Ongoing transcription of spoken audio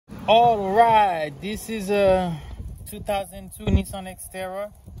All right, this is a 2002 Nissan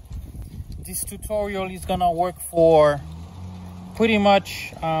Xterra. This tutorial is gonna work for pretty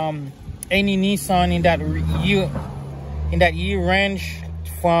much any Nissan in that year range,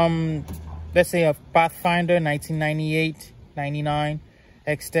 from let's say a Pathfinder 1998, 99,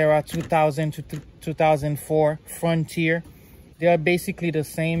 Xterra 2000 to 2004, Frontier. They are basically the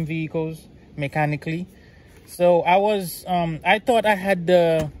same vehicles mechanically. So I thought I had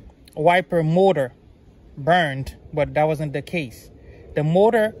the wiper motor burned, but that wasn't the case. The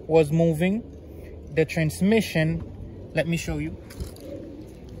motor was moving. The transmission, let me show you.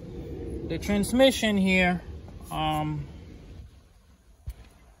 The transmission here,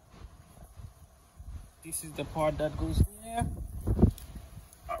 this is the part that goes there.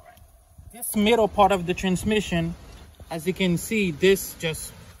 All right, this middle part of the transmission, as you can see, this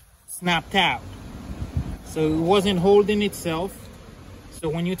just snapped out. So it wasn't holding itself. So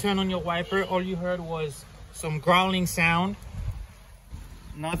when you turn on your wiper, all you heard was some growling sound.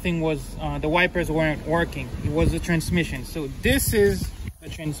 Nothing was, the wipers weren't working. It was the transmission. So this is the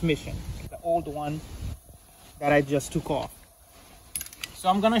transmission, the old one that I just took off. So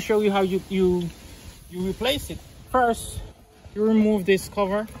I'm gonna show you how you replace it. First, you remove this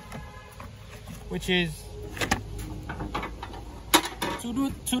cover, which is,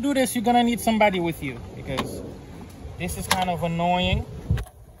 to do this, you're gonna need somebody with you, because this is kind of annoying.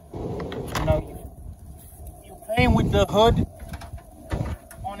 You know, you're playing with the hood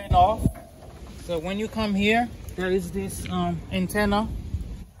on and off. So when you come here, there is this antenna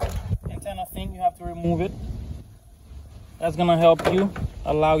thing. You have to remove it. That's gonna help you,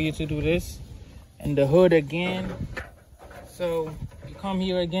 allow you to do this. And the hood again. So you come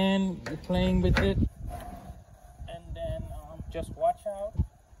here again, you're playing with it. Just watch out,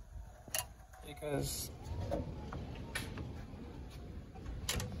 because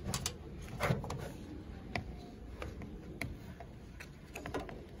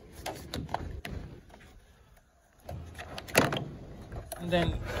and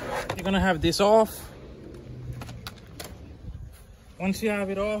then you're gonna have this off. Once you have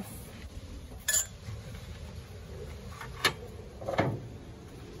it off,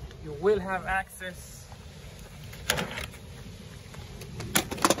 you will have access.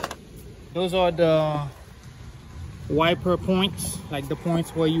 Those are the wiper points, like the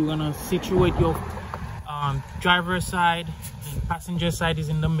points where you're gonna situate your driver's side, and passenger side is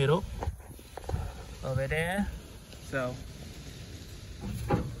in the middle over there. So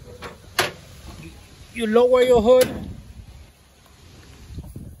you lower your hood.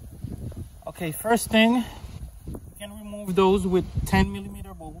 Okay, first thing, you can remove those with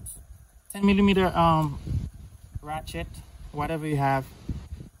 10mm bolts, 10mm ratchet, whatever you have.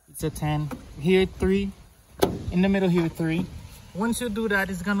 It's a 10 here, 3 in the middle here, 3. Once you do that,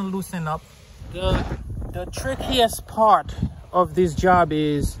 it's gonna loosen up. The trickiest part of this job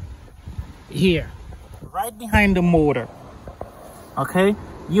is here, right behind the motor. Okay,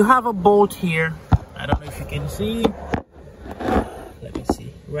 you have a bolt here. I don't know if you can see. Let me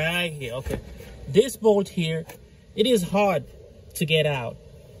see, right here. Okay, this bolt here, it is hard to get out.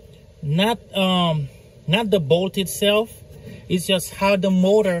 Not the bolt itself. It's just how the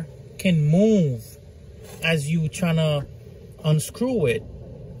motor can move as you trying to unscrew it.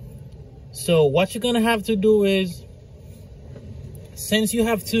 So what you're gonna have to do is, since you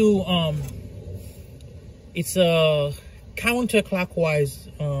have to, it's a counterclockwise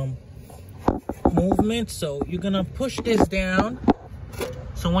movement, so you're gonna push this down.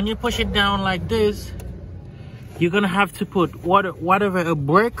 So when you push it down like this, you're gonna have to put whatever a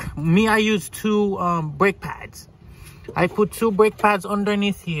brake. Me, I use 2 brake pads. I put 2 brake pads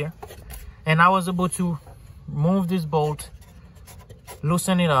underneath here, and I was able to move this bolt,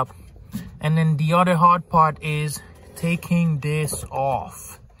 loosen it up. And then the other hard part is taking this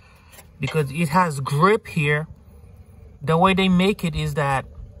off, because it has grip here. The way they make it is that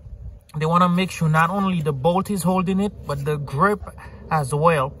they want to make sure not only the bolt is holding it, but the grip as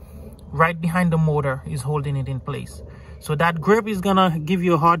well, right behind the motor, is holding it in place. So that grip is gonna give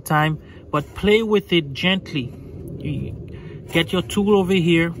you a hard time, but play with it gently. You get your tool over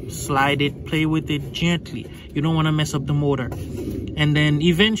here, slide it, play with it gently. You don't want to mess up the motor. And then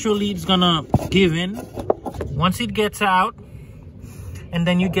eventually it's gonna give in once it gets out. And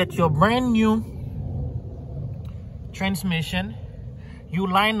then you get your brand new transmission. You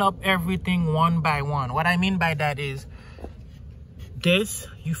line up everything one by one. What I mean by that is this,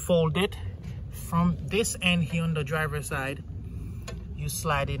 you fold it from this end here on the driver's side. You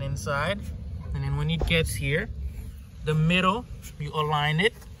slide it inside, and then when it gets here, the middle, you align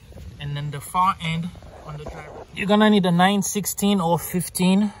it, and then the far end on the driver. You're gonna need a 9/16 or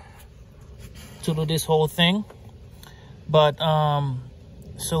 15 to do this whole thing. But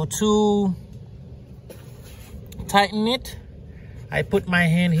so to tighten it, I put my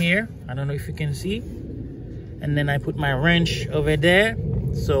hand here. I don't know if you can see. And then I put my wrench over there.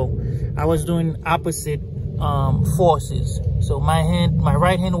 So I was doing opposite forces. So my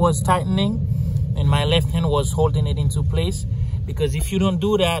right hand was tightening and my left hand was holding it into place, because if you don't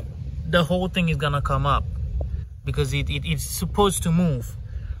do that, the whole thing is gonna come up, because it's supposed to move.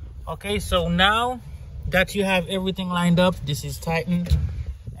 Okay, so now that you have everything lined up, this is tightened,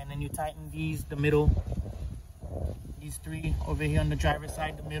 and then you tighten these, the middle, these three over here on the driver's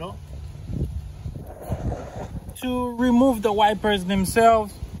side, the middle. To remove the wipers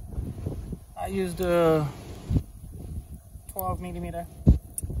themselves, I used the 12mm.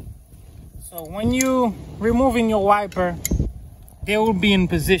 So when you removing your wiper, they will be in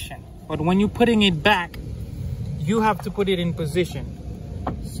position, but when you're putting it back, you have to put it in position.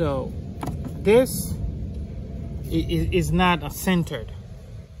 So this is not centered.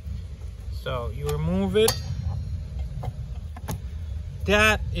 So you remove it,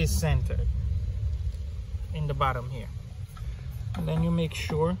 that is centered in the bottom here, and then you make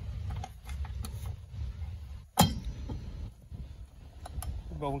sure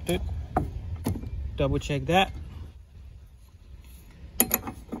bolt it, double check that,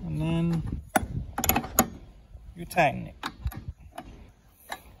 and then you tighten it.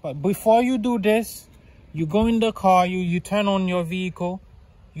 But before you do this, you go in the car, you turn on your vehicle,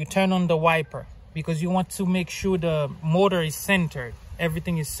 you turn on the wiper, because you want to make sure the motor is centered,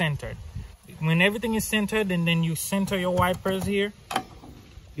 everything is centered. When everything is centered, and then you center your wipers here,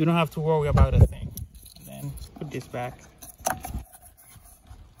 you don't have to worry about a thing. And then put this back.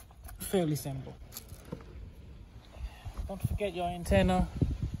 Fairly simple. Don't forget your antenna.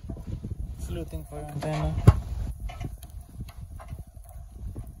 It's looking for your antenna.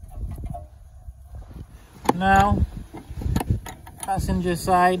 Now, passenger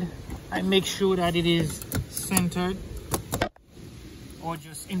side, I make sure that it is centered, or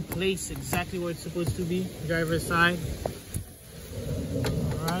just in place exactly where it's supposed to be. Driver's side.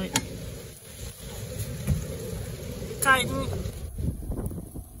 All right. Tighten.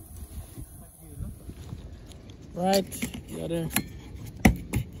 Right, the other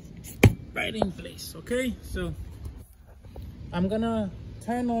right in place. Okay, so I'm gonna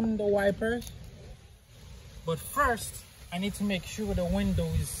turn on the wipers, but first I need to make sure the window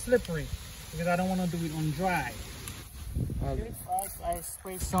is slippery, because I don't want to do it on dry. Okay, first I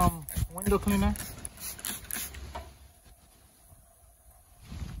spray some window cleaner.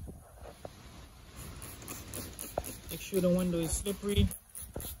 Make sure the window is slippery,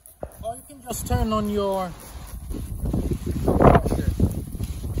 or you can just turn on your washer.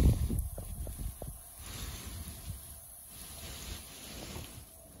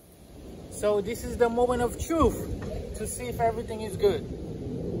 So this is the moment of truth to see if everything is good.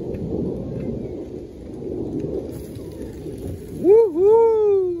 Woohoo!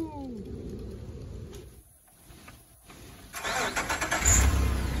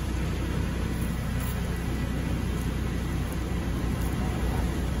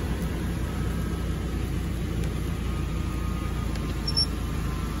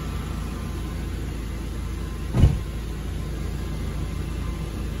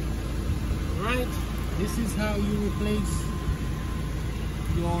 This is how you replace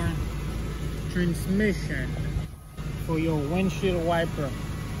your transmission for your windshield wiper.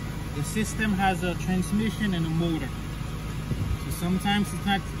 The system has a transmission and a motor. So sometimes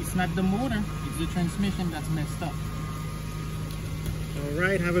it's not the motor, it's the transmission that's messed up. All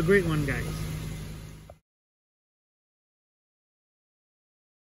right, have a great one, guys.